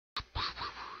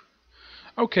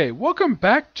Okay, welcome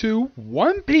back to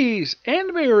One Piece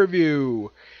Anime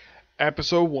Review,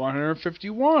 episode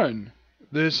 151.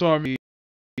 This on the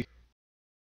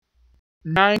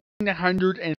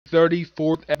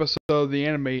 934th episode of the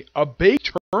anime, a big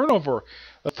turnover.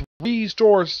 The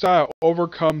three-star style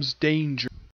overcomes danger.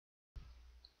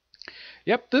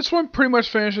 Yep, this one pretty much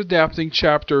finished adapting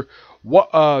chapter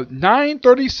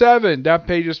 937, that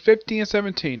pages 15 and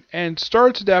 17, and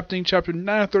starts adapting chapter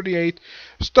 938,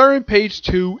 starting page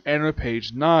 2 and on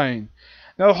page 9.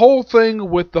 Now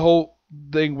the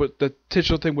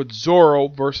titular thing with Zoro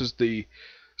versus the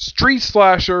Street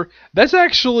Slasher, that's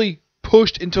actually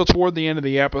pushed until toward the end of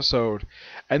the episode.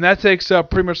 And that takes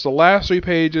up pretty much the last 3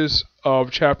 pages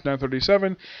of chapter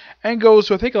 937 and goes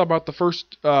to, I think, about the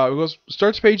first,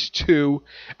 starts page 2.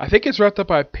 I think it's wrapped up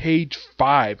by page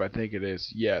 5, I think it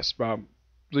is. Yes, about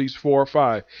at least 4 or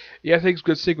 5. Yeah, I think it's a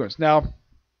good sequence. Now,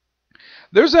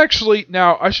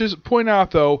 I should point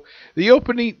out though, the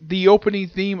opening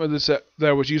theme of this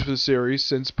that was used for the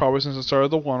series probably since the start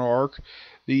of the One arc,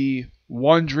 the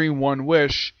One Dream One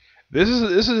Wish. This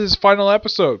is his final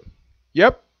episode.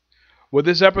 Yep. With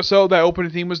this episode, that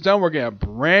opening theme was done. We're getting a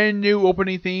brand new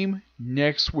opening theme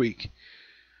next week.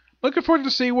 Looking forward to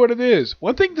see what it is.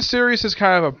 One thing the series has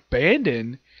kind of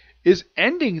abandoned is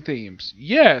ending themes.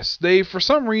 Yes, they for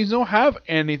some reason don't have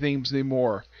ending themes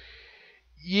anymore.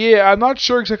 Yeah, I'm not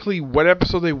sure exactly what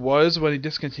episode they was when they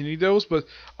discontinued those, but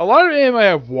a lot of anime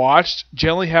I've watched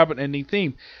generally have an ending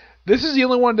theme. This is the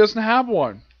only one that doesn't have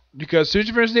one. Because as soon as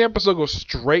you finish the episode, go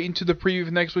straight into the preview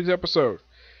for next week's episode.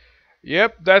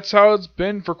 Yep, that's how it's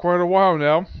been for quite a while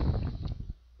now.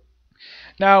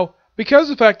 Now, because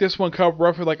of the fact this one covered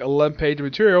roughly like 11 pages of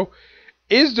material,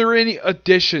 is there any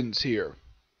additions here?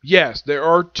 Yes, there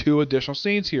are 2 additional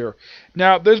scenes here.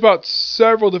 Now, there's about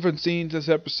several different scenes this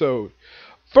episode.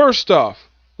 First off,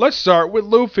 let's start with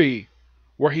Luffy,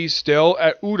 where he's still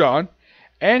at Udon,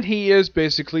 and he is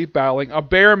basically battling a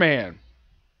bear man.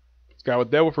 Guy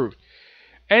with devil fruit.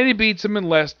 And he beats him in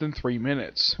less than 3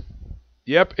 minutes.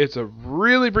 Yep, it's a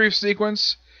really brief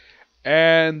sequence.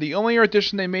 And the only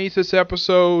addition they made to this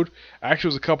episode, actually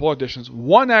was a couple of additions.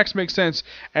 One actually makes sense,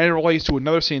 and it relates to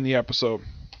another scene in the episode.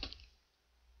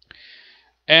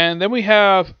 And then we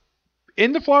have,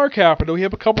 in the Flower Capital, we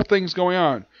have a couple things going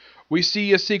on. We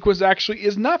see a sequence that actually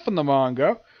is not from the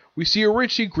manga. We see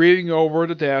Orochi grieving over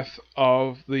the death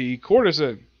of the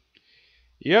courtesan.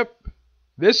 Yep.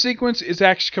 This sequence is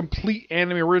actually complete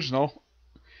anime original.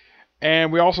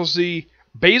 And we also see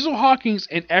Basil Hawkins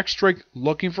and X-Drake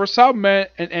looking for Sabmet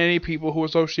and any people who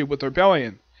associate with the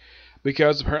rebellion.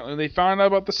 Because apparently they found out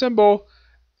about the symbol,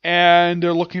 and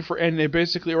they're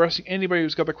basically arresting anybody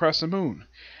who's got the crescent moon.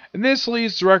 And this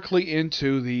leads directly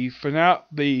into the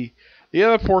finale, the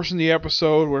other portion of the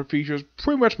episode where it features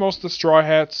pretty much most of the Straw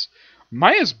Hats.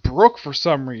 Minus Brook for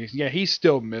some reason. Yeah, he's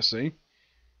still missing.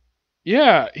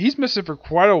 Yeah, he's missing for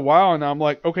quite a while now. I'm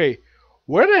like, okay,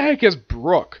 where the heck is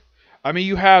Brook? I mean,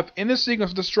 you have, in this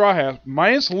sequence of the Straw Hats,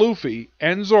 minus Luffy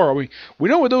and Zoro. We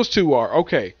know what those 2 are.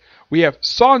 Okay, we have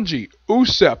Sanji,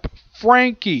 Usopp,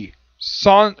 Frankie.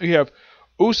 We have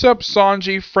Usopp,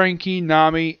 Sanji, Frankie,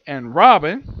 Nami, and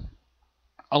Robin.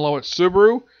 Along with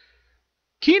Subaru,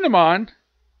 Kinemon,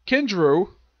 Kindrew,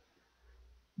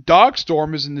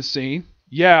 Dogstorm is in the scene.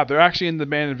 Yeah, they're actually in the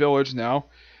abandoned village now.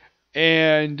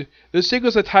 And the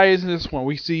sequence that ties into this one,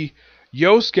 we see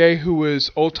Yosuke, who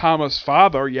is Otama's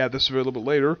father. Yeah, this is a little bit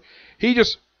later. He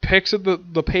just picks up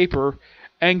the paper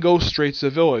and goes straight to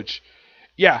the village.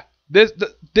 Yeah,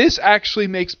 this actually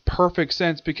makes perfect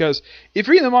sense because if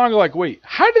you're in the manga, like, wait,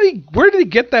 where did he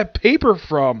get that paper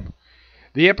from?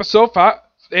 The episode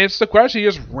answers the question. He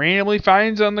just randomly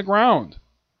finds it on the ground.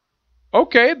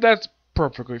 Okay, that's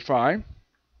perfectly fine.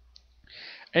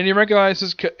 And he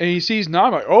recognizes, and he sees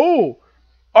Nami, like, oh,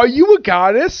 are you a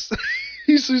goddess?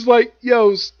 He's like,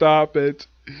 yo, stop it.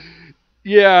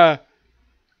 Yeah,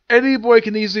 any boy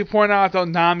can easily point out that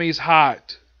Nami's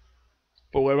hot.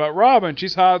 But what about Robin?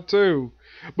 She's hot too.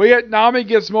 But yet Nami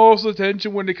gets most of the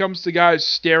attention when it comes to guys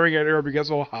staring at her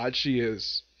because of how hot she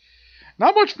is.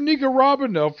 Not much for Nico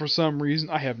Robin though, for some reason.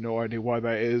 I have no idea why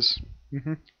that is.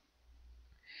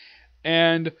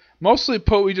 And mostly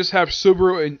we just have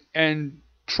Subaru and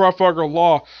Trafalgar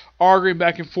Law arguing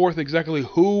back and forth exactly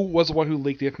who was the one who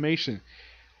leaked the information.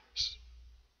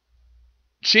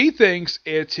 She thinks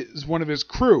it's one of his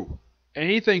crew. And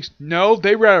he thinks, no,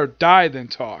 they'd rather die than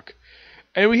talk.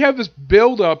 And we have this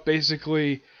build-up,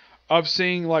 basically, of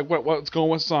seeing like what's going on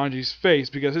with Sanji's face.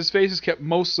 Because his face is kept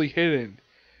mostly hidden.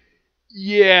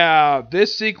 Yeah,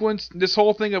 this sequence, this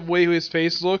whole thing of the way his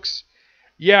face looks.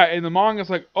 Yeah, in the manga, it's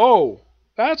like, oh,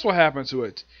 that's what happened to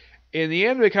it. In the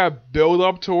end, they kind of build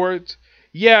up towards.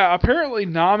 Yeah, apparently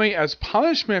Nami, as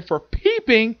punishment for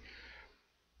peeping,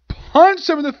 punched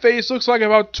him in the face, looks like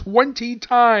about 20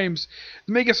 times,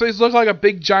 to make his face look like a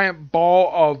big giant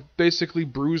ball of basically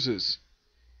bruises.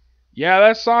 Yeah,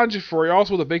 that's Sanji for you,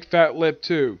 also with a big fat lip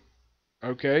too.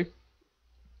 Okay?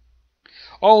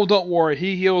 Oh, don't worry,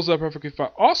 he heals up perfectly fine.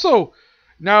 Also,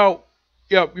 now,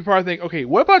 yeah, you probably think, okay,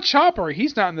 what about Chopper?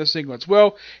 He's not in this sequence.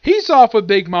 Well, he's off with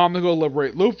Big Mom to go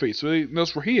liberate Luffy, so he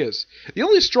knows where he is. The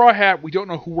only Straw Hat we don't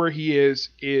know where he is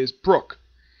Brook.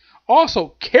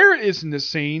 Also, Carrot is in this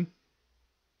scene,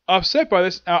 upset by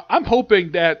this. Now, I'm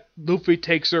hoping that Luffy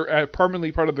takes her as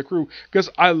permanently part of the crew, because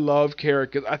I love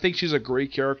Carrot, because I think she's a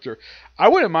great character. I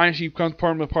wouldn't mind if she becomes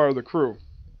permanently part of the crew.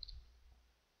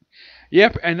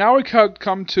 Yep, and now we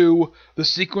come to the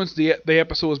sequence the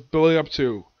episode was building up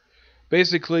to.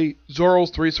 Basically,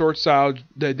 Zoro's three-sword style,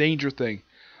 the danger thing.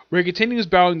 Where he continues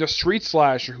battling the Street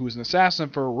Slasher, who's an assassin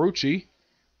for Orochi.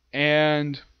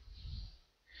 And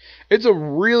it's a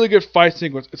really good fight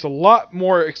sequence. It's a lot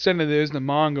more extended than it is in the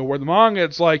manga, where the manga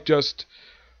it's like just,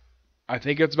 I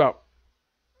think it's about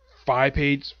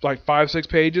 5-6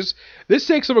 pages. This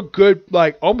takes up a good,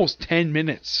 like, almost 10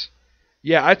 minutes.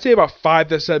 Yeah, I'd say about 5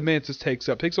 to 7 minutes this takes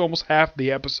up. It takes almost half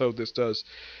the episode, this does.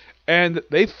 And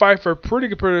they fight for a pretty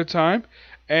good period of time.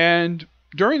 And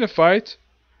during the fight,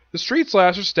 the Street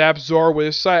Slasher stabs Zoro with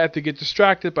his scythe to get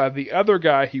distracted by the other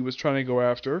guy he was trying to go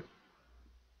after.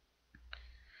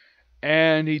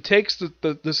 And he takes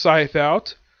the scythe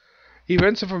out. He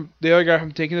prevents the other guy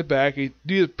from taking it back. He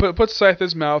puts the scythe in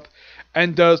his mouth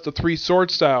and does the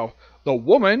three-sword style. The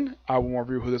woman, I won't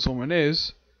reveal who this woman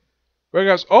is, but he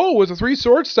goes, oh, it's a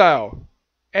three-sword style.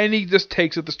 And he just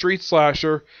takes it, the Street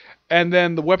Slasher, and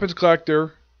then the weapons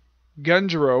collector,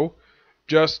 Genjiro,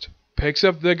 just picks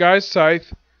up the guy's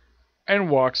scythe and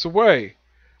walks away.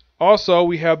 Also,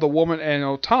 we have the woman and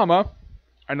Otama.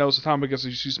 I know it's Otama because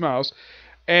she smiles.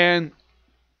 And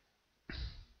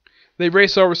they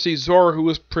race over to see Zoro, who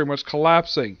is pretty much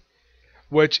collapsing.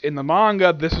 Which, in the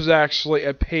manga, this was actually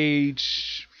at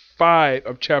page 5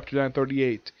 of chapter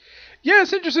 938. Yeah,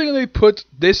 it's interesting that they put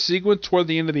this sequence toward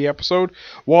the end of the episode,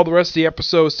 while the rest of the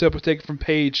episode is simply taken from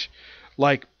page,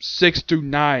 6 through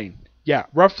 9. Yeah,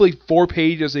 roughly 4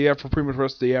 pages they have for pretty much the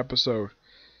rest of the episode.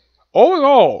 All in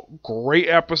all, great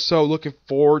episode. Looking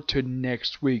forward to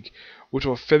next week, which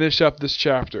will finish up this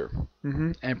chapter.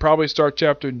 And probably start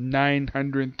chapter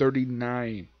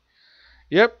 939.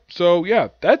 Yep, so yeah,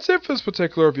 that's it for this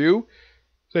particular review.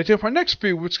 Stay tuned for our next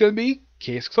review, which is going to be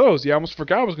Case Closed. Yeah, I almost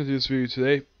forgot I was going to do this review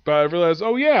today, but I realized,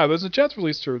 oh yeah, there's a chapter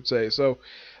release today. So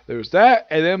there's that,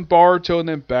 and then Boruto, and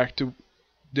then back to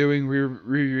doing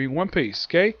reviewing One Piece,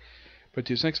 okay? But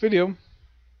to this next video,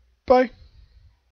 bye.